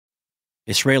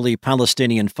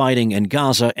Israeli-Palestinian fighting in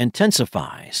Gaza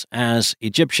intensifies as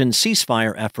Egyptian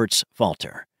ceasefire efforts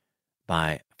falter.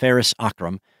 By Faris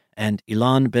Akram and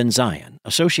Ilan Ben Zion,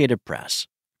 Associated Press,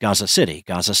 Gaza City,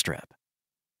 Gaza Strip.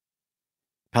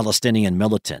 Palestinian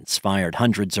militants fired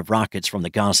hundreds of rockets from the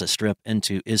Gaza Strip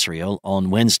into Israel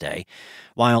on Wednesday,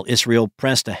 while Israel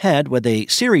pressed ahead with a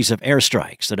series of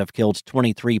airstrikes that have killed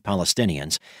 23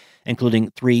 Palestinians, including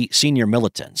 3 senior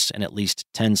militants and at least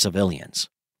 10 civilians.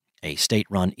 A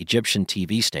state-run Egyptian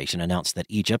TV station announced that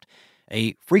Egypt,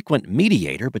 a frequent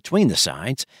mediator between the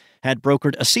sides, had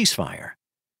brokered a ceasefire.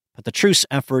 But the truce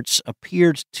efforts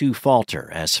appeared to falter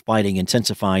as fighting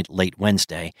intensified late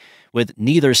Wednesday, with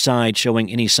neither side showing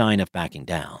any sign of backing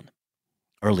down.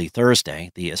 Early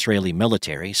Thursday, the Israeli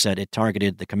military said it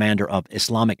targeted the commander of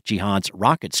Islamic Jihad's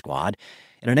rocket squad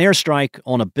in an airstrike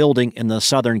on a building in the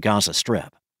southern Gaza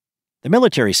Strip. The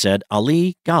military said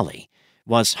Ali Ghali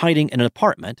was hiding in an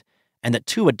apartment and that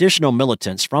 2 additional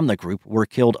militants from the group were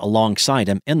killed alongside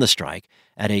him in the strike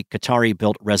at a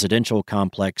Qatari-built residential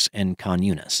complex in Khan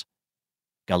Yunis.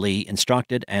 Ghali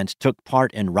instructed and took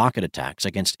part in rocket attacks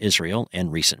against Israel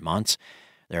in recent months.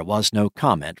 There was no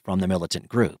comment from the militant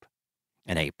group.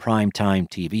 In a primetime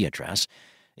TV address,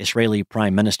 Israeli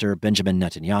Prime Minister Benjamin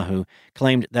Netanyahu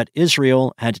claimed that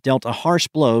Israel had dealt a harsh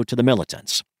blow to the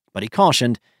militants, but he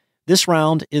cautioned, "This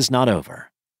round is not over."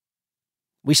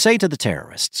 "We say to the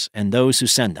terrorists and those who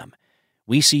send them,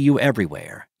 we see you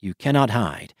everywhere, you cannot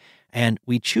hide, and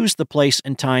we choose the place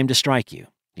and time to strike you,"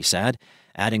 he said,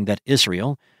 adding that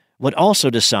Israel would also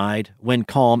decide when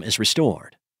calm is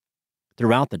restored.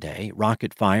 Throughout the day,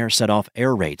 rocket fire set off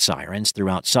air raid sirens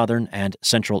throughout southern and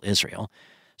central Israel,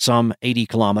 some 80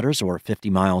 kilometers or 50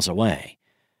 miles away.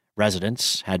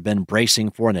 Residents had been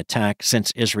bracing for an attack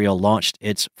since Israel launched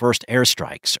its first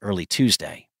airstrikes early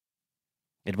Tuesday.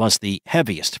 It was the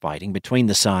heaviest fighting between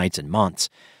the sides in months,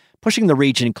 pushing the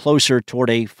region closer toward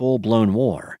a full-blown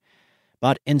war.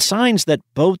 But in signs that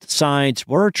both sides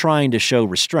were trying to show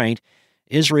restraint,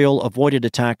 Israel avoided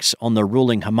attacks on the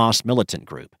ruling Hamas militant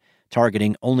group,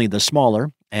 targeting only the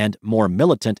smaller and more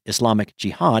militant Islamic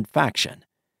Jihad faction.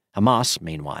 Hamas,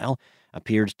 meanwhile,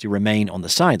 appeared to remain on the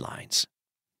sidelines.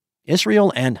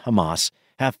 Israel and Hamas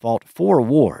have fought 4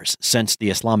 wars since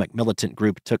the Islamic militant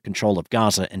group took control of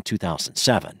Gaza in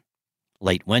 2007.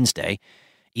 Late Wednesday,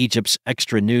 Egypt's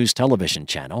Extra News television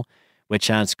channel, which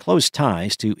has close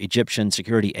ties to Egyptian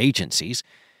security agencies,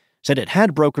 said it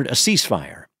had brokered a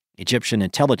ceasefire. Egyptian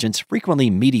intelligence frequently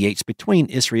mediates between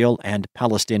Israel and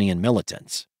Palestinian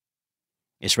militants.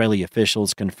 Israeli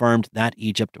officials confirmed that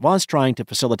Egypt was trying to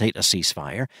facilitate a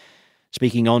ceasefire.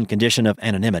 Speaking on condition of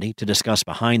anonymity to discuss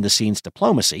behind-the-scenes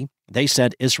diplomacy, they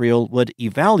said Israel would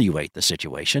evaluate the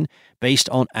situation based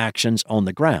on actions on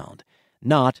the ground,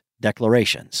 not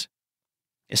declarations.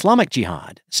 Islamic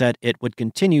Jihad said it would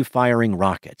continue firing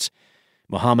rockets.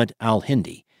 Mohammed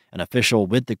al-Hindi, an official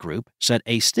with the group, said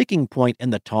a sticking point in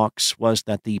the talks was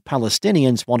that the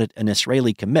Palestinians wanted an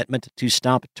Israeli commitment to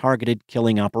stop targeted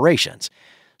killing operations,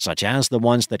 such as the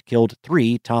ones that killed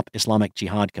 3 top Islamic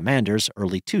Jihad commanders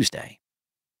early Tuesday.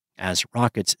 As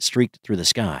rockets streaked through the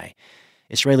sky,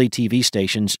 Israeli TV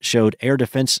stations showed air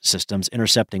defense systems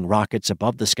intercepting rockets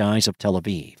above the skies of Tel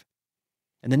Aviv.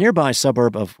 In the nearby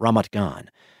suburb of Ramat Gan,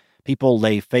 people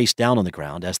lay face down on the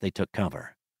ground as they took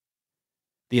cover.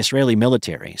 The Israeli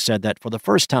military said that for the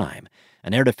first time,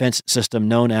 an air defense system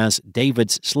known as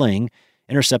David's Sling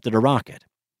intercepted a rocket.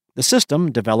 The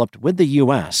system, developed with the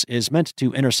U.S., is meant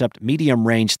to intercept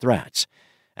medium-range threats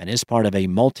and is part of a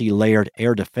multi-layered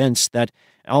air defense that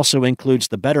also includes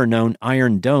the better-known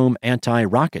Iron Dome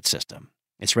anti-rocket system.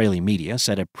 Israeli media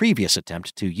said a previous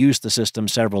attempt to use the system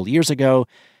several years ago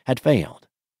had failed.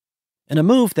 In a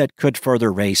move that could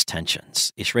further raise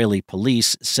tensions, Israeli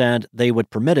police said they would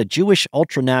permit a Jewish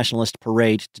ultranationalist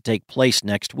parade to take place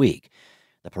next week.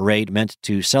 The parade, meant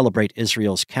to celebrate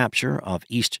Israel's capture of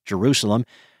East Jerusalem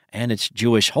and its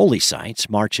Jewish holy sites,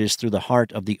 marches through the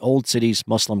heart of the Old City's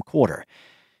Muslim quarter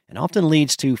and often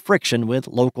leads to friction with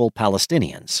local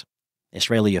Palestinians.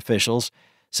 Israeli officials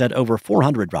said over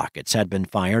 400 rockets had been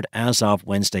fired as of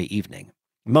Wednesday evening.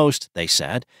 Most, they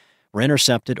said, were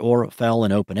intercepted or fell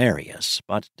in open areas,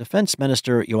 but Defense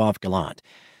Minister Yoav Gallant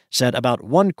said about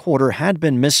 1/4 had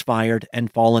been misfired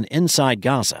and fallen inside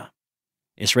Gaza.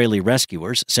 Israeli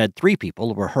rescuers said 3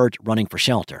 people were hurt running for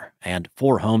shelter, and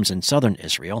 4 homes in southern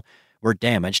Israel were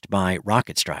damaged by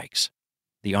rocket strikes.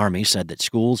 The army said that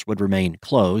schools would remain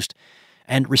closed,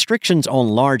 and restrictions on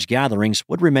large gatherings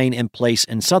would remain in place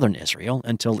in southern Israel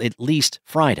until at least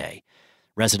Friday.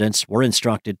 Residents were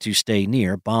instructed to stay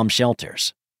near bomb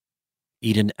shelters.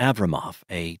 Eden Avramov,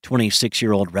 a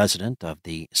 26-year-old resident of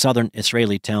the southern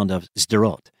Israeli town of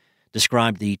Sderot,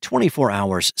 described the 24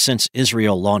 hours since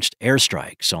Israel launched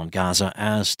airstrikes on Gaza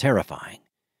as terrifying.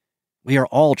 "We are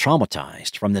all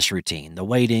traumatized from this routine, the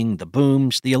waiting, the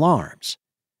booms, the alarms."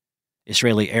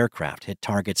 Israeli aircraft hit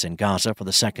targets in Gaza for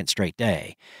the second straight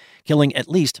day, killing at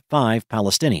least 5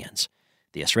 Palestinians.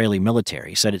 The Israeli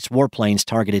military said its warplanes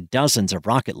targeted dozens of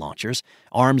rocket launchers,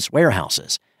 arms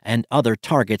warehouses, and other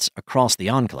targets across the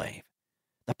enclave.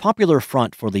 The Popular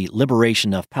Front for the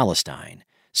Liberation of Palestine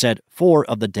said 4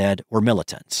 of the dead were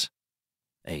militants.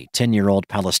 A 10-year-old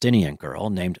Palestinian girl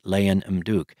named Layan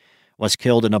Mduk was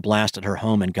killed in a blast at her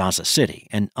home in Gaza City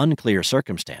in unclear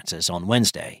circumstances on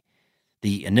Wednesday.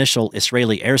 The initial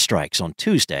Israeli airstrikes on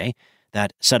Tuesday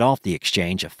that set off the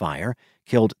exchange of fire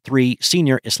killed 3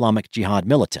 senior Islamic Jihad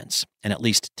militants and at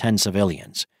least 10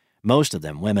 civilians, most of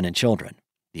them women and children.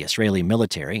 The Israeli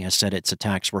military has said its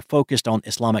attacks were focused on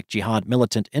Islamic Jihad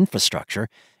militant infrastructure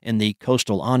in the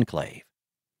coastal enclave.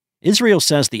 Israel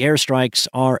says the airstrikes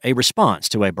are a response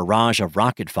to a barrage of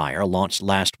rocket fire launched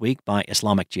last week by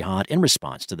Islamic Jihad in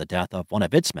response to the death of one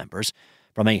of its members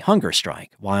from a hunger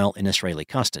strike while in Israeli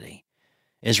custody.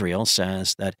 Israel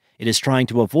says that it is trying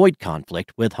to avoid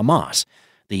conflict with Hamas,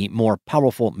 the more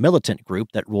powerful militant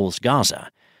group that rules Gaza,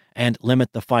 and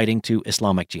limit the fighting to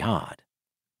Islamic Jihad.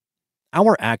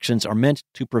 "Our actions are meant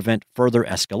to prevent further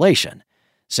escalation,"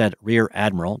 said Rear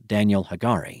Admiral Daniel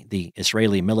Hagari, the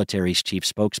Israeli military's chief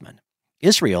spokesman.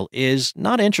 "Israel is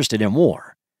not interested in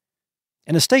war."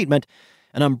 In a statement,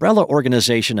 an umbrella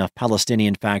organization of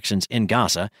Palestinian factions in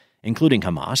Gaza, including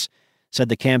Hamas, said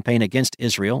the campaign against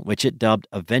Israel, which it dubbed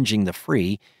Avenging the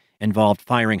Free, involved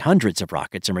firing hundreds of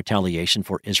rockets in retaliation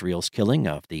for Israel's killing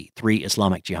of the 3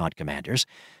 Islamic Jihad commanders,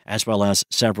 as well as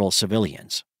several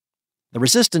civilians. "The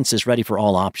resistance is ready for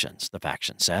all options," the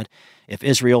faction said. "If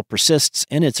Israel persists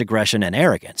in its aggression and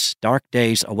arrogance, dark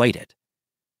days await it."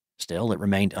 Still, it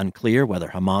remained unclear whether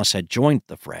Hamas had joined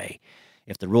the fray.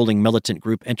 If the ruling militant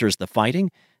group enters the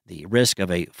fighting, the risk of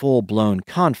a full-blown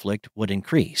conflict would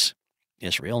increase.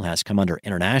 Israel has come under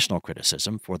international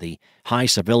criticism for the high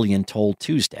civilian toll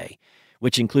Tuesday,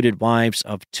 which included wives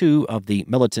of 2 of the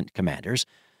militant commanders,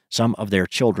 some of their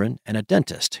children, and a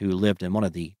dentist who lived in one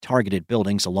of the targeted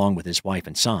buildings along with his wife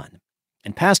and son.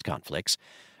 In past conflicts,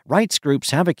 rights groups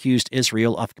have accused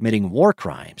Israel of committing war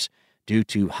crimes due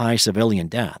to high civilian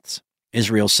deaths.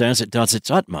 Israel says it does its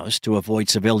utmost to avoid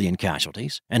civilian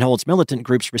casualties and holds militant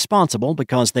groups responsible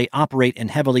because they operate in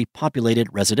heavily populated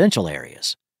residential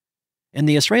areas. In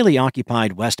the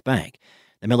Israeli-occupied West Bank,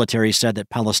 the military said that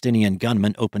Palestinian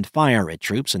gunmen opened fire at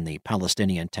troops in the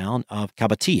Palestinian town of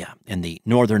Kabatia in the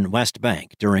northern West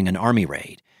Bank during an army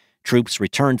raid. Troops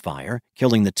returned fire,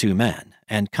 killing the 2 men,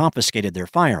 and confiscated their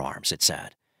firearms, it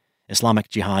said. Islamic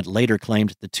Jihad later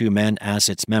claimed the 2 men as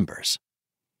its members.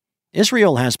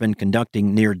 Israel has been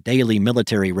conducting near-daily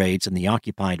military raids in the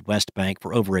occupied West Bank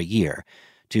for over a year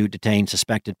to detain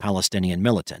suspected Palestinian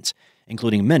militants,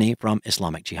 including many from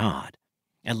Islamic Jihad.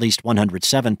 At least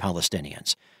 107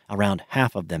 Palestinians, around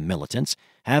half of them militants,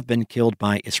 have been killed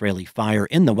by Israeli fire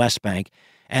in the West Bank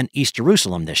and East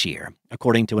Jerusalem this year,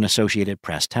 according to an Associated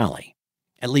Press tally.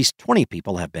 At least 20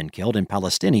 people have been killed in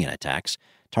Palestinian attacks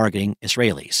targeting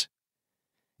Israelis.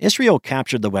 Israel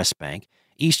captured the West Bank,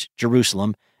 East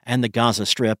Jerusalem, and the Gaza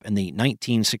Strip in the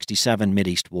 1967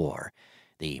 Mideast War.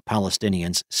 The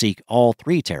Palestinians seek all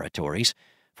 3 territories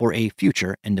for a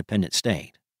future independent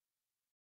state.